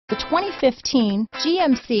The 2015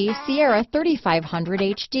 GMC Sierra 3500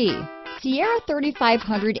 HD. Sierra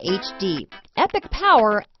 3500 HD. Epic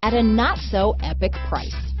power at a not-so-epic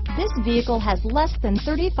price. This vehicle has less than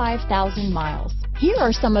 35,000 miles. Here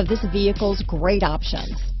are some of this vehicle's great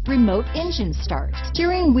options: remote engine start,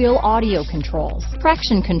 steering wheel audio controls,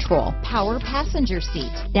 traction control, power passenger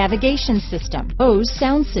seat, navigation system, Bose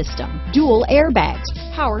sound system, dual airbags,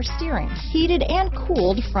 power steering, heated and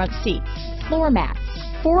cooled front seats, floor mats,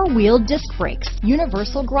 four-wheel disc brakes,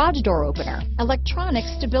 universal garage door opener, electronic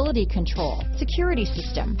stability control, security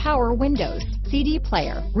system, power windows, CD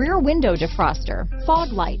player, rear window defroster,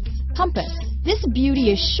 fog lights, compass. This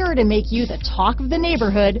beauty is sure to make you the talk of the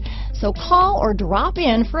neighborhood, so call or drop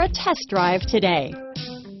in for a test drive today.